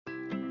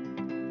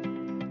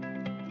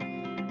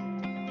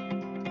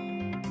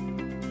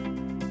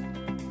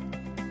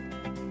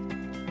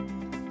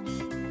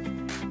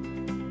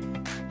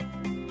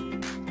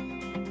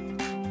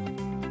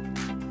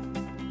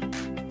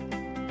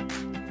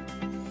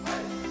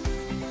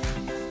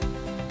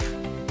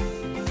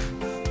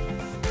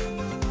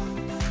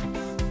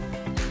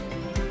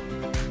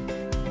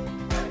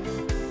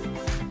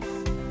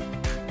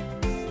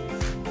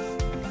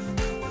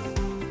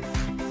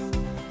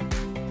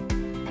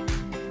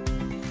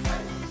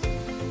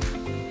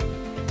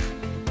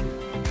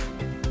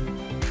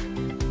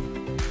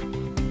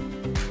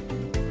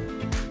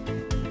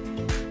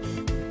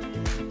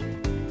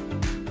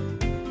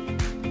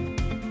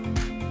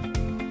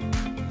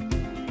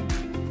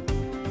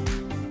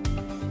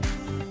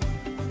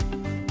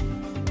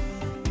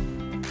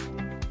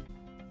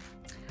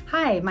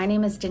Hi, my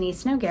name is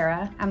Denise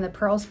Noguera. I'm the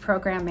PEARLS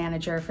Program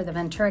Manager for the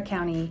Ventura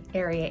County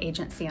Area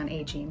Agency on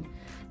Aging.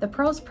 The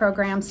PEARLS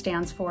program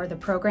stands for the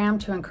Program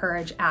to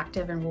Encourage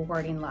Active and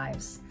Rewarding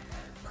Lives.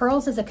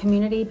 PEARLS is a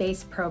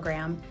community-based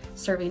program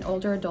serving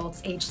older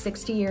adults aged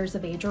 60 years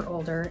of age or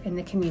older in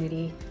the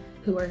community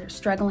who are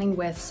struggling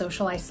with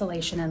social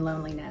isolation and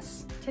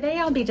loneliness. Today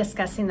I'll be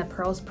discussing the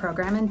PEARLS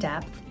program in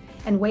depth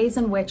and ways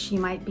in which you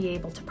might be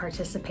able to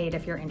participate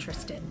if you're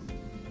interested.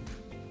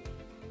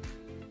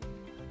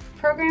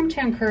 Program to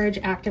Encourage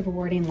Active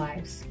Rewarding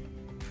Lives.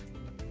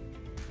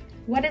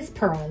 What is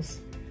PEARLS?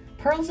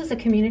 PEARLS is a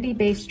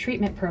community-based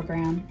treatment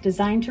program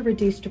designed to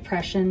reduce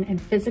depression in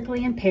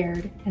physically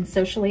impaired and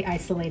socially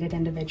isolated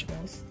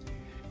individuals.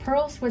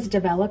 PEARLS was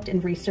developed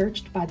and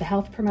researched by the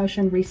Health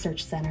Promotion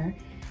Research Center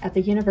at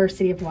the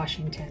University of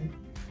Washington.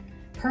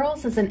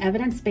 PEARLS is an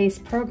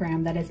evidence-based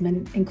program that has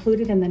been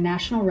included in the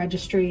National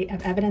Registry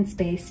of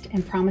Evidence-Based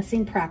and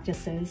Promising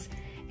Practices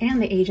and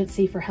the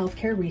Agency for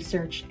Healthcare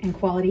Research and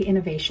Quality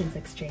Innovations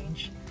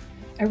Exchange.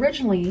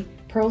 Originally,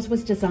 PEARLS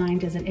was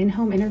designed as an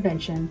in-home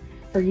intervention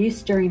for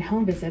use during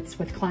home visits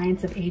with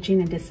clients of aging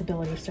and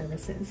disability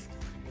services.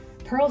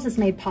 PEARLS is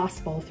made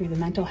possible through the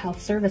Mental Health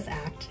Service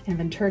Act and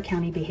Ventura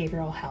County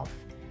Behavioral Health.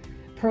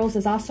 PEARLS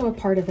is also a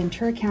part of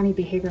Ventura County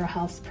Behavioral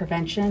Health's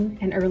prevention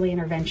and early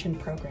intervention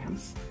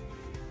programs.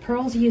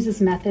 PEARLS uses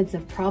methods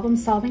of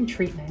problem-solving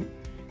treatment,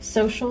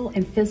 social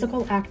and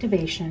physical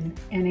activation,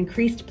 and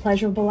increased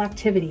pleasurable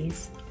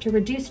activities to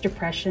reduce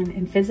depression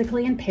in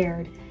physically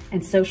impaired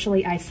and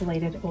socially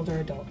isolated older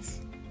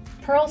adults.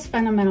 PEARLS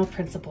fundamental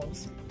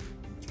principles.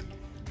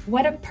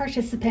 What a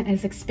participant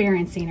is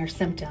experiencing are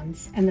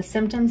symptoms, and the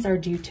symptoms are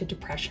due to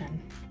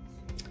depression.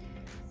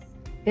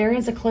 There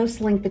is a close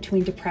link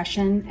between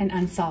depression and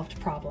unsolved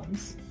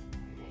problems.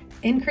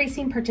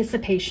 Increasing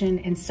participation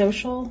in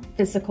social,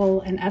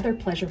 physical, and other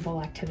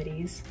pleasurable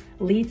activities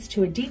leads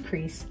to a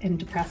decrease in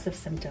depressive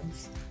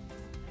symptoms.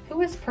 Who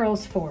is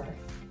PEARLS for?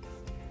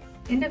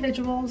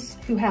 Individuals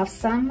who have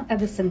some of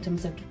the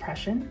symptoms of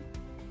depression,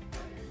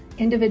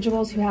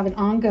 individuals who have an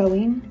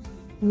ongoing,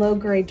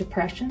 low-grade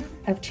depression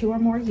of 2 or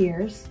more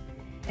years,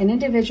 and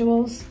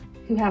individuals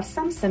who have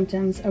some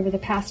symptoms over the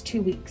past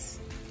 2 weeks.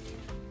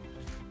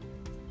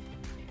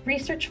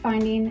 Research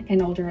finding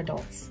in older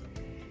adults.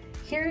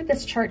 Here,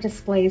 this chart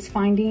displays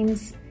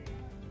findings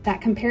that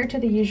compared to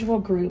the usual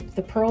group,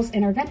 the PEARLS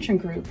intervention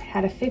group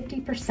had a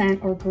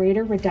 50% or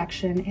greater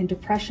reduction in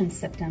depression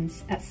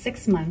symptoms at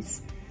 6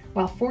 months,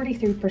 while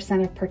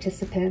 43% of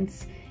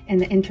participants in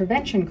the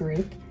intervention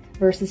group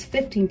versus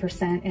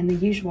 15% in the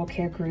usual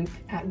care group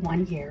at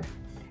 1 year.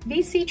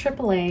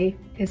 VCAAA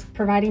is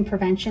providing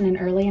prevention and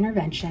early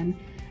intervention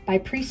by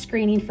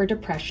pre-screening for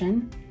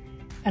depression,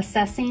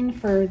 assessing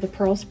for the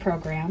PEARLS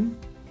program,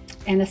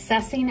 and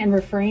assessing and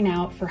referring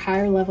out for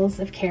higher levels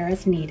of care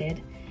as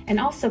needed, and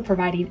also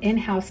providing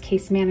in-house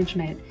case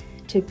management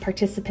to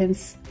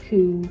participants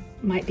who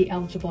might be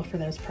eligible for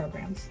those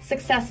programs.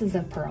 Successes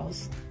of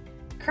PEARLS.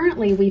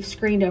 Currently, we've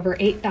screened over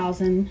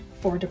 8,000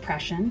 for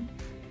depression.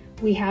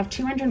 We have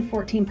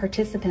 214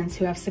 participants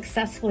who have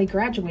successfully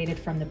graduated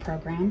from the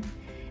program,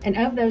 and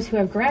of those who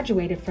have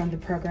graduated from the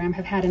program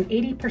have had an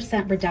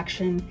 80%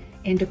 reduction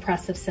in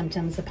depressive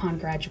symptoms upon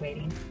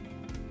graduating.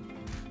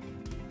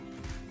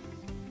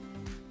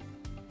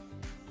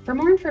 For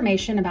more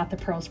information about the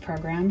PEARLS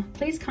program,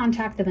 please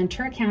contact the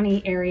Ventura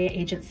County Area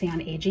Agency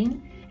on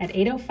Aging at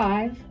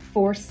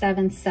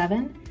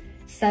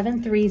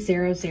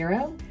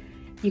 805-477-7300.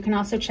 You can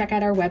also check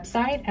out our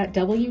website at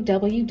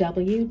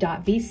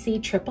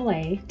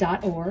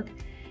www.vcAAA.org,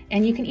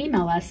 and you can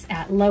email us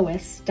at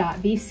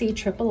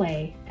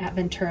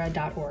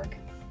lois.vcAAA@ventura.org.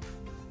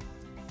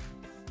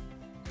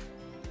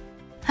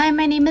 Hi,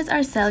 my name is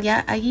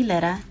Arcelia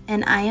Aguilera,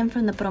 and I am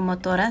from the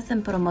Promotoras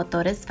and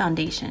Promotores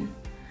Foundation.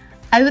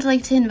 I would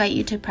like to invite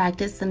you to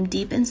practice some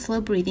deep and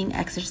slow breathing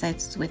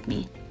exercises with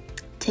me.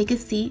 Take a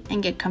seat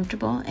and get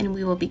comfortable, and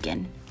we will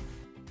begin.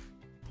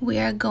 We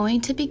are going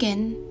to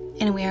begin,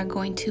 and we are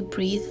going to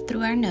breathe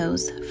through our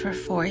nose for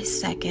 4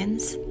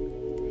 seconds.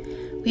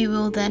 We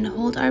will then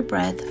hold our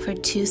breath for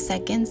 2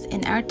 seconds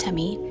in our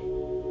tummy,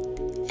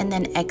 and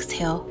then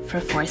exhale for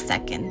 4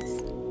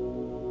 seconds.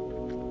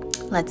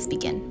 Let's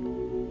begin.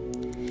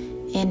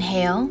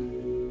 Inhale.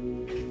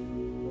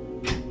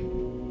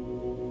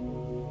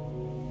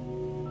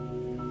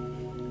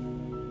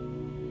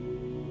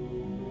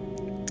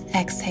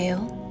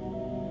 Exhale.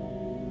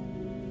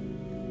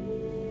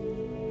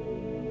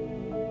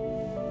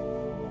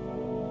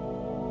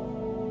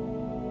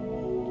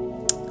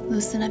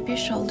 Loosen up your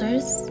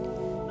shoulders.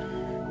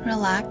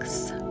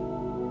 Relax.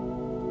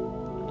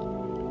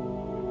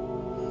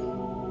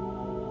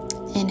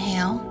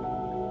 Inhale.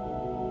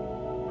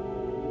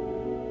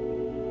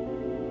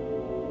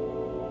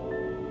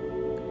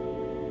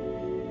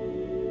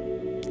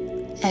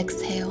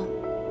 Exhale.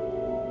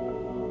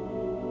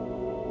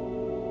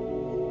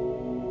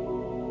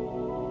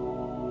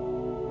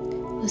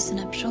 Loosen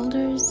up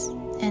shoulders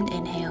and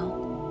inhale.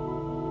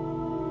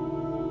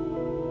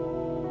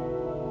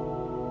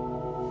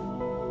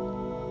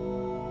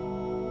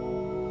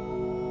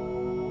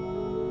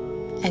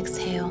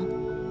 Exhale.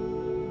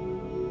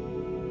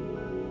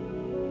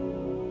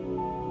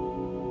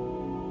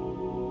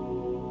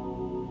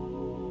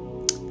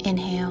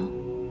 Inhale.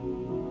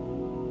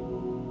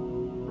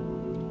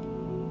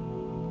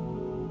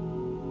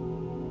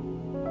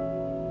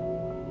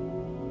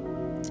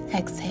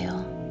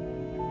 Exhale.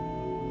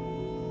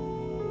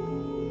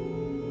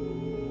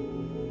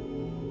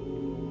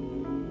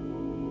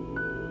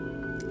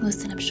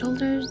 Loosen up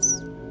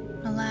shoulders,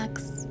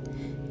 relax,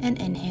 and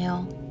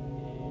inhale.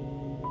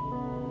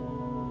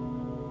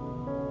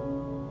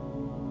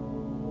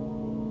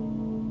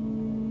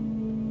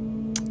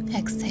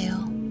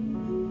 Exhale.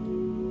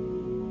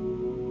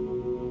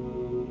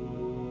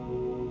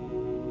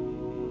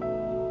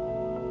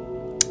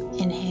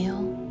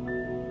 Inhale.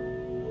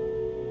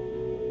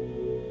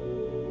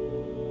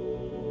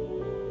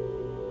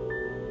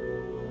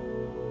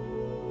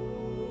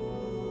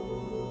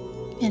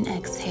 And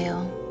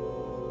exhale.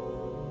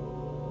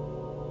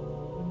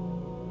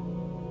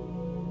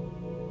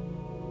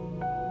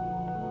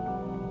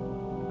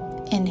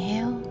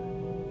 Inhale.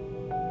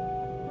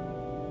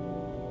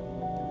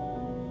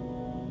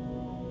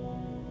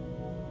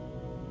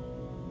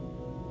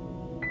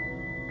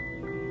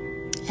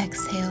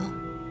 Exhale.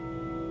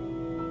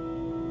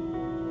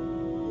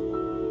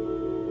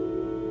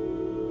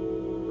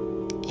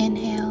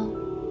 Inhale.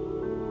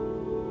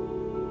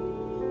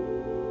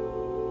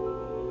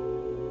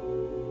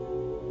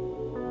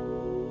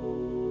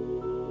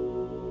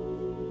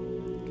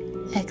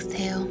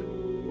 Exhale.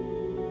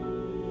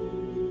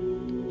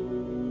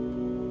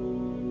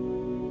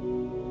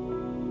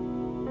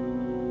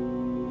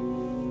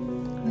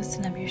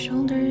 Loosen up your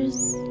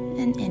shoulders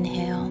and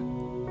inhale.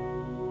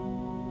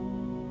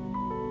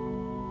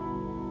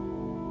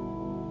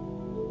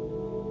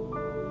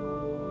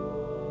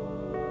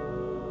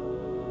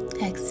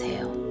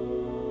 Exhale.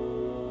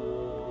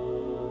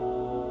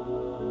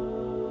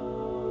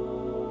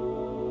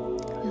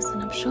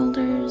 Loosen up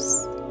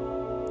shoulders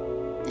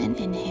and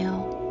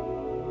inhale.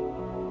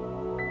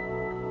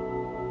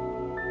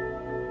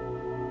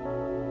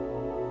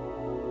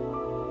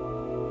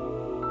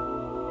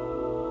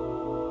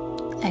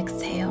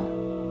 Exhale.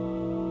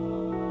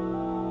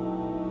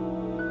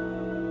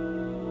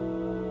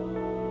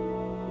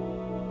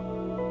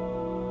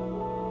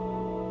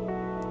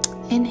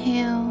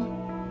 Inhale.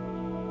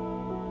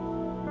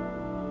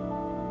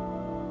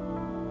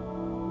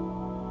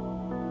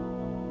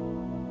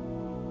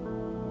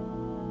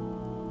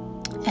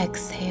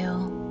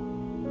 Exhale.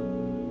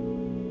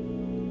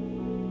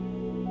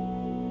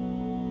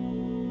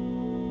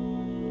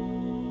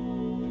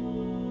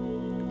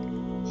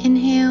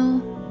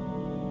 Inhale.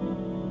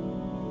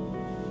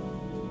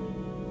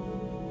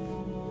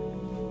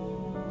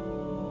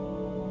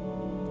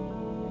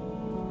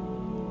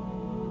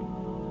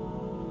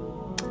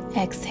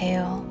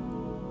 Exhale.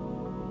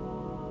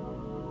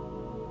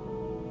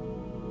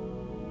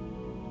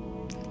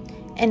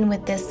 And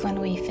with this one,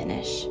 we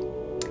finish.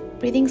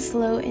 Breathing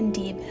slow and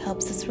deep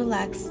helps us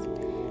relax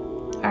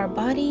our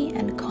body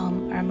and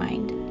calm our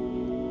mind.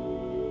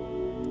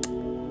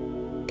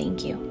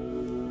 Thank you.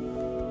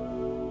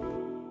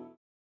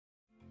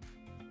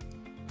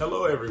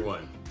 Hello,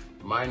 everyone.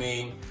 My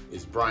name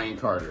is Brian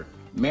Carter,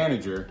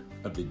 manager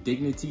of the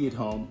Dignity at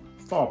Home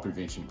Fall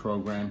Prevention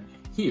Program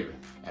here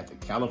at the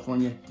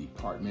California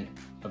Department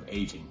of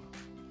Aging.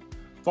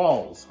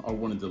 Falls are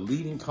one of the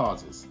leading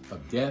causes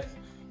of death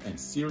and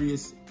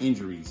serious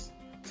injuries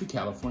to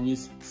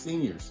California's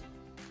seniors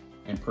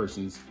and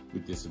persons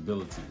with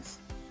disabilities.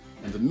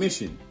 And the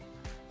mission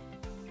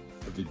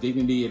of the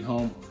Dignity at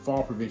Home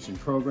Fall Prevention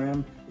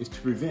Program is to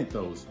prevent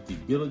those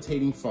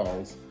debilitating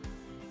falls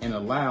and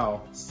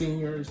allow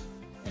seniors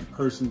and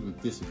persons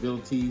with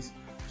disabilities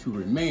to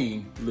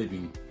remain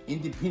living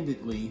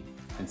independently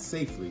and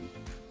safely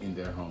in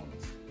their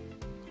homes.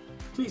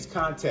 Please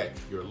contact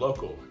your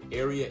local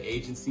area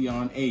agency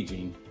on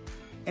aging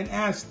and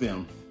ask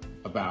them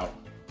about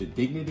the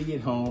Dignity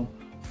at Home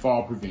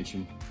Fall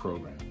Prevention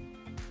Program.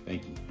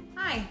 Thank you.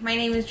 Hi, my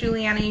name is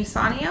Juliana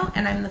Usanio,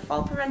 and I'm the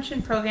Fall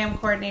Prevention Program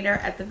Coordinator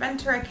at the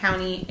Ventura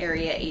County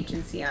Area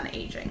Agency on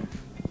Aging.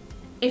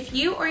 If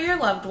you or your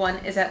loved one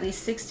is at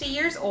least 60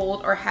 years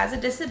old or has a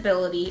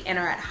disability and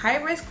are at high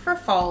risk for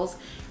falls,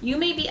 you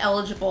may be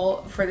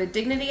eligible for the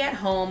Dignity at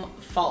Home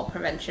Fall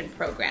Prevention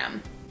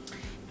Program.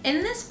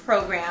 In this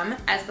program,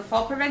 as the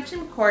Fall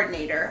Prevention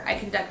Coordinator, I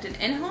conduct an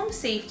in-home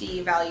safety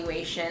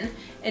evaluation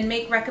and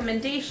make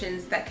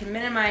recommendations that can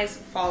minimize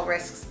fall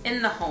risks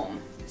in the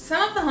home.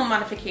 Some of the home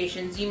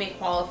modifications you may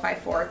qualify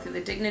for through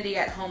the Dignity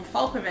at Home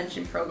Fall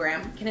Prevention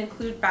Program can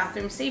include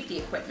bathroom safety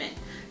equipment,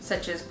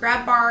 such as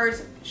grab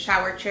bars,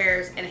 shower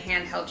chairs, and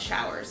handheld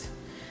showers.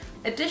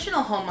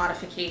 Additional home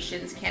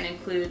modifications can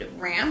include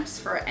ramps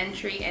for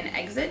entry and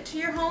exit to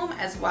your home,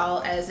 as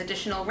well as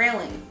additional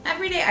railing.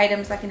 Everyday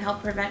items that can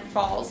help prevent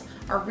falls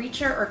are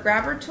reacher or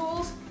grabber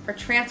tools, or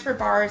transfer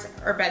bars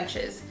or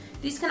benches.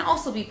 These can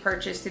also be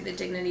purchased through the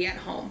Dignity at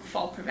Home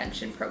Fall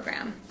Prevention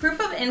Program.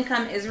 Proof of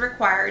income is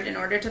required in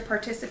order to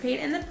participate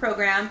in the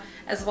program,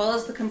 as well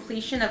as the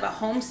completion of a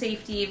home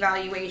safety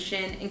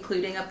evaluation,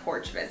 including a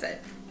porch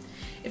visit.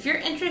 If you're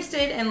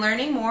interested in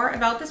learning more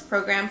about this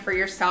program for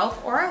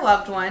yourself or a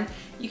loved one,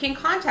 you can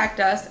contact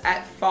us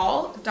at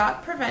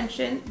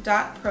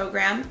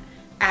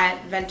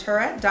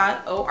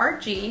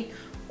fall.prevention.program@ventura.org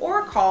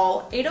or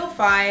call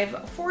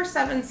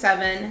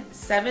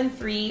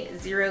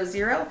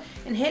 805-477-7300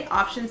 and hit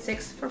option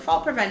 6 for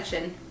fall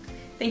prevention.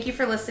 Thank you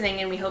for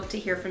listening, and we hope to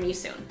hear from you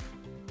soon.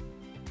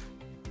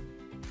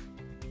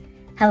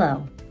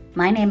 Hello,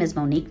 my name is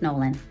Monique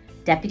Nolan,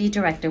 Deputy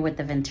Director with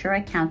the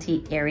Ventura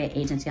County Area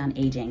Agency on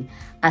Aging.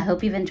 I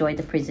hope you've enjoyed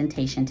the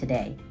presentation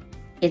today.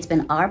 It's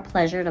been our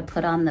pleasure to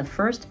put on the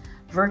first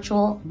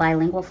virtual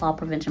bilingual fall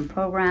prevention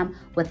program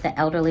with the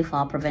Elderly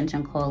Fall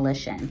Prevention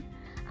Coalition.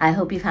 I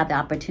hope you've had the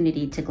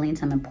opportunity to glean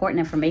some important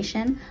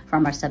information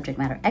from our subject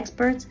matter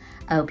experts.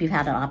 I hope you've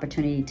had an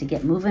opportunity to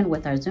get moving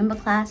with our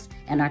Zumba class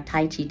and our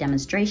Tai Chi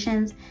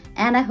demonstrations.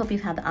 And I hope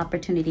you've had the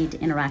opportunity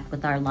to interact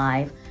with our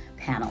live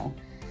panel.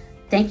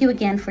 Thank you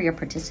again for your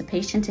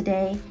participation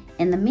today.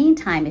 In the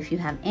meantime, if you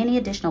have any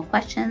additional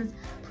questions,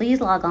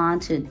 please log on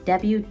to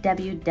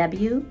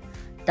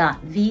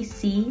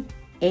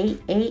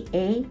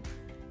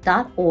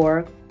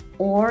www.vcaaa.org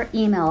or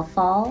email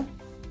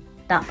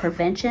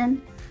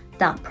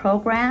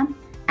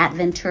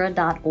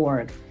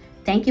fall.prevention.program@ventura.org.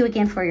 Thank you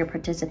again for your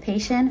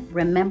participation.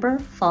 Remember,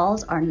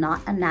 falls are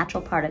not a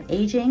natural part of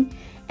aging.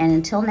 And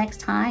until next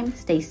time,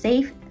 stay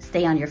safe,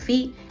 stay on your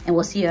feet, and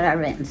we'll see you at our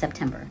event in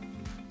September.